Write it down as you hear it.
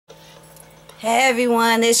Hey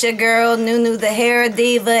everyone, it's your girl Nunu the Hair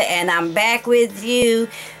Diva, and I'm back with you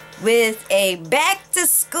with a back to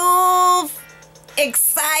school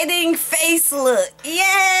exciting face look.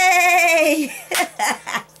 Yay!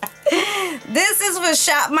 This is for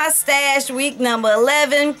Shop My Stash week number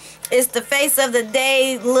 11. It's the face of the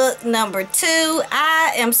day look number 2.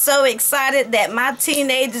 I am so excited that my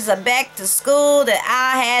teenagers are back to school that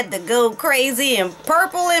I had to go crazy in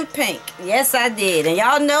purple and pink. Yes, I did. And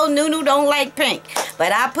y'all know Nunu don't like pink,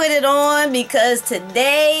 but I put it on because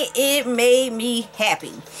today it made me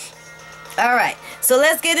happy. Alright, so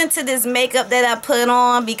let's get into this makeup that I put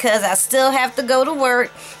on because I still have to go to work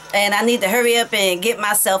and I need to hurry up and get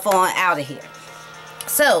myself on out of here.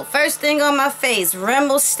 So, first thing on my face,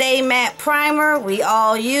 Rimmel Stay Matte Primer. We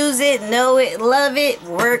all use it, know it, love it,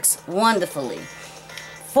 works wonderfully.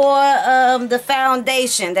 For the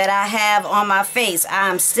foundation that I have on my face,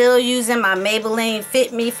 I'm still using my Maybelline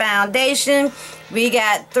Fit Me foundation. We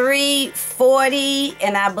got 340,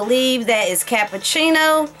 and I believe that is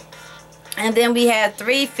Cappuccino. And then we have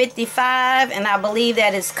 355, and I believe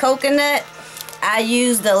that is Coconut. I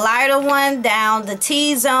use the lighter one down the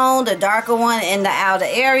T-zone, the darker one in the outer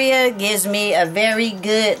area. Gives me a very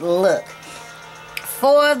good look.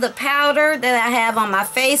 For the powder that I have on my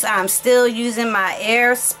face, I'm still using my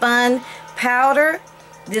AirSpun powder.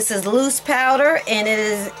 This is loose powder, and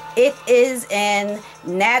it is in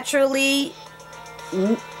naturally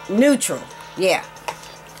neutral. Yeah.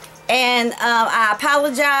 And I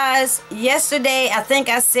apologize. Yesterday, I think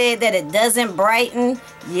I said that it doesn't brighten.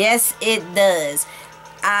 Yes, it does.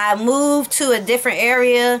 I moved to a different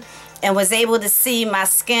area and was able to see my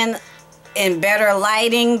skin in better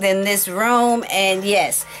lighting than this room. And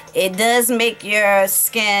yes, it does make your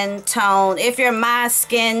skin tone, if you're my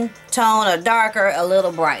skin tone or darker, a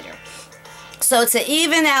little brighter. So to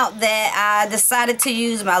even out that, I decided to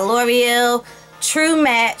use my L'Oreal True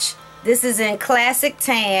Match. This is in Classic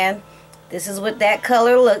Tan. This is what that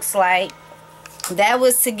color looks like. That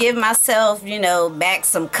was to give myself, you know, back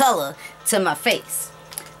some color to my face.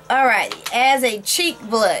 Alrighty, as a cheek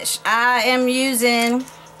blush, I am using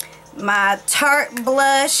my Tarte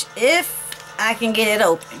blush, if I can get it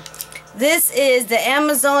open. This is the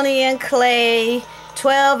Amazonian Clay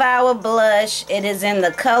 12-hour blush. It is in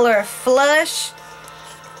the color Flush.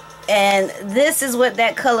 And this is what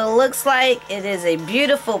that color looks like. It is a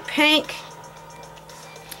beautiful pink.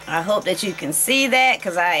 I hope that you can see that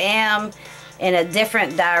because I am in a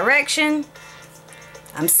different direction.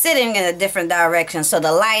 I'm sitting in a different direction, so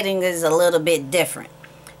the lighting is a little bit different.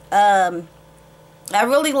 I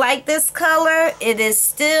really like this color. It is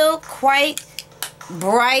still quite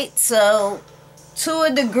bright, so to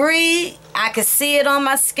a degree I can see it on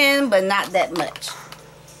my skin, but not that much.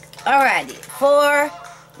 Alrighty, for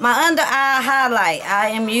my under eye highlight, I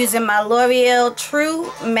am using my L'Oreal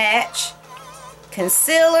True Match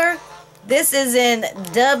Concealer. This is in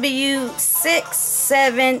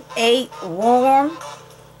W678 Warm.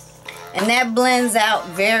 And that blends out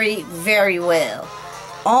very, very well.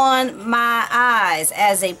 On my eyes,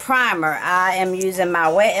 as a primer, I am using my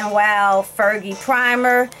Wet n Wild Fergie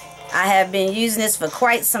Primer. I have been using this for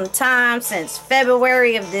quite some time, since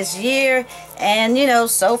February of this year, and you know,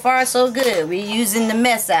 so far so good. We're using the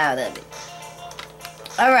mess out of it.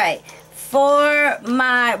 Alright, for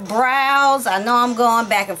my brows, I know I'm going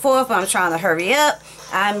back and forth, but I'm trying to hurry up.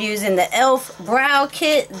 I'm using the e.l.f. Brow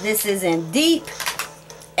Kit. This is in Deep.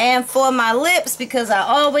 And for my lips, because I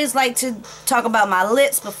always like to talk about my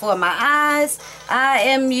lips before my eyes, I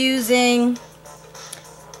am using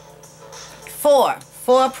four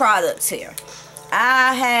products here.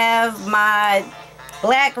 I have my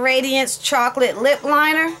Black Radiance Chocolate Lip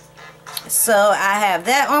Liner. So I have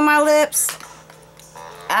that on my lips.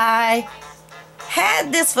 I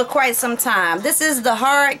had this for quite some time. This is the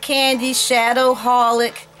Hard Candy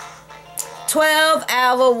Shadowholic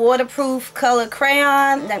 12-hour waterproof color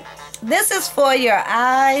crayon. Now, this is for your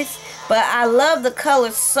eyes, but I love the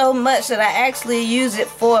color so much that I actually use it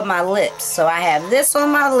for my lips. So I have this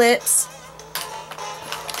on my lips.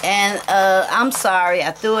 And I'm sorry, I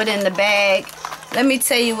threw it in the bag. Let me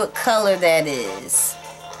tell you what color that is.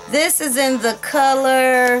 This is in the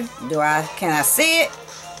color, can I see it?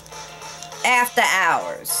 After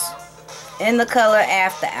Hours. In the color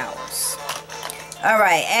After Hours.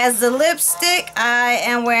 Alright, as the lipstick, I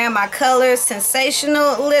am wearing my Color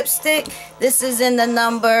Sensational lipstick. This is in the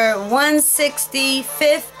number 160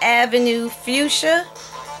 Fifth Avenue Fuchsia.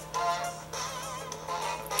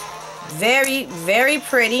 Very, very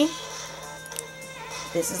pretty.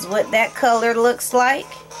 This is what that color looks like.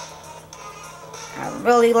 I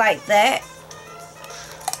really like that.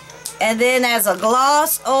 And then as a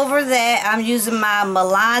gloss over that, I'm using my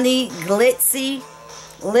Milani Glitzy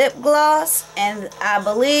lip gloss, and I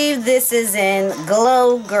believe this is in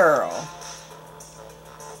Glow Girl.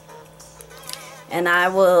 And I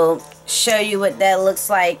will show you what that looks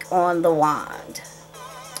like on the wand.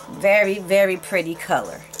 Very, very pretty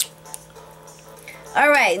color.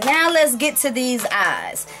 Alright, now let's get to these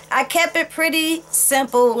eyes. I kept it pretty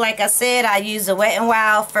simple. Like I said, I used a Wet n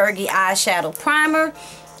Wild Fergie eyeshadow primer.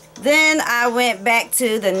 Then I went back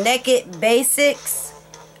to the Naked Basics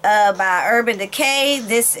by Urban Decay.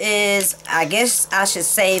 This is, I guess I should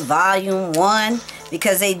say, volume 1,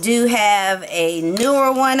 because they do have a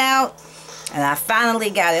newer one out. And I finally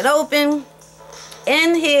got it open.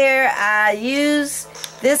 In here, I use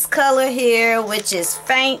this color here, which is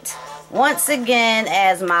Faint. Once again,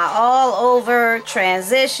 as my all over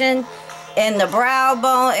transition. In the brow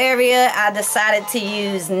bone area, I decided to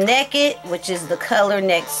use Naked, which is the color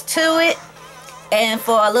next to it. And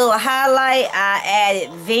for a little highlight, I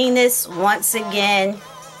added Venus once again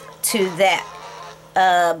to that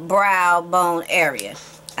brow bone area.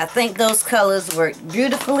 I think those colors work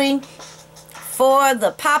beautifully. For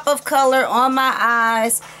the pop of color on my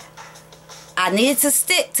eyes, I needed to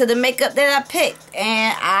stick to the makeup that I picked.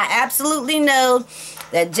 And I absolutely know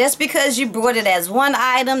that just because you brought it as one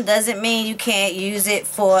item doesn't mean you can't use it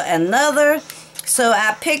for another. So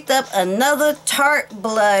I picked up another Tarte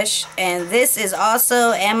blush, and this is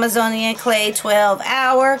also Amazonian Clay 12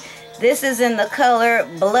 Hour. This is in the color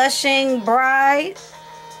Blushing Bride.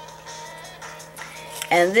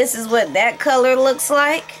 And this is what that color looks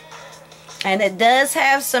like. And it does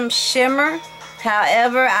have some shimmer.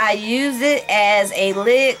 However, I use it as a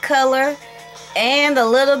lid color and a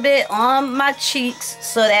little bit on my cheeks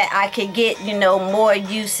so that I can get, you know, more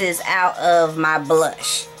uses out of my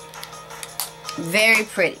blush. Very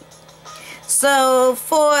pretty. So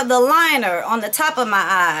for the liner on the top of my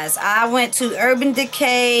eyes, I went to Urban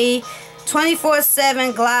Decay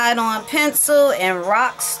 24/7 Glide On Pencil in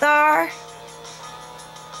Rockstar.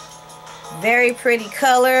 Very pretty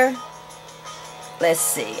color. Let's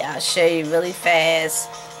see, I'll show you really fast.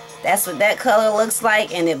 That's what that color looks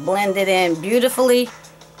like, and it blended in beautifully.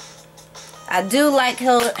 I do like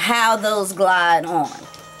how those glide on.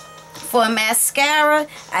 For mascara,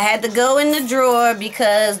 I had to go in the drawer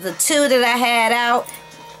because the two that I had out,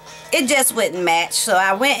 it just wouldn't match. So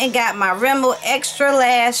I went and got my Rimmel Extra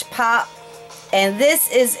Lash Pop, and this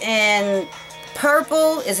is in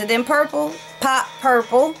purple. Is it in purple? Pop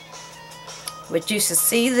Purple, which you should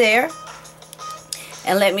see there.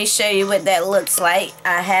 And let me show you what that looks like.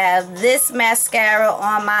 I have this mascara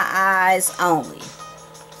on my eyes only.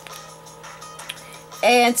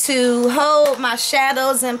 And to hold my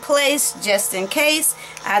shadows in place, just in case,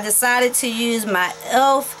 I decided to use my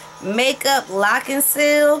e.l.f. Makeup Lock and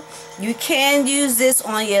Seal. You can use this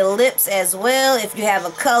on your lips as well if you have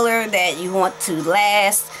a color that you want to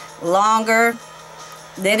last longer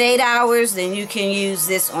than 8 hours, then you can use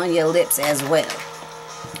this on your lips as well.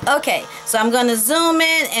 Okay, so I'm going to zoom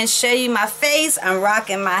in and show you my face. I'm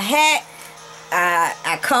rocking my hat.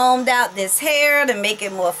 I combed out this hair to make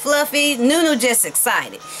it more fluffy. Nunu just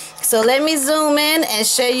excited. So let me zoom in and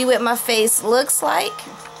show you what my face looks like.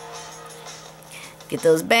 Get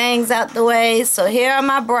those bangs out the way. So here are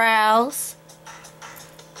my brows.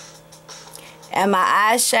 And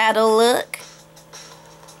my eyeshadow look.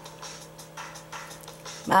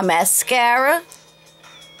 My mascara.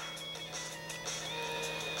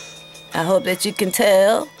 I hope that you can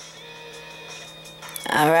tell.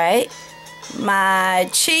 Alright. My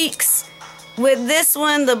cheeks. With this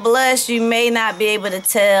one, the blush, you may not be able to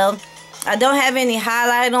tell. I don't have any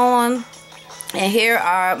highlight on. And here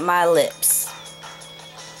are my lips.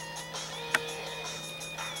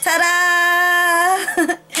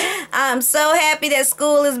 Ta-da! I'm so happy that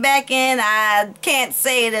school is back in. I can't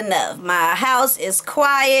say it enough. My house is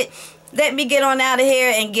quiet. Let me get on out of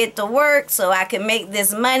here and get to work so I can make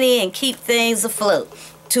this money and keep things afloat.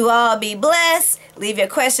 To all be blessed. Leave your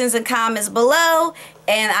questions and comments below.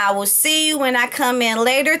 And I will see you when I come in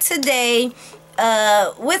later today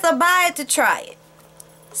with a buy it to try it.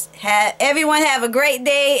 Everyone have a great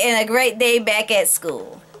day and a great day back at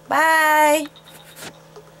school. Bye.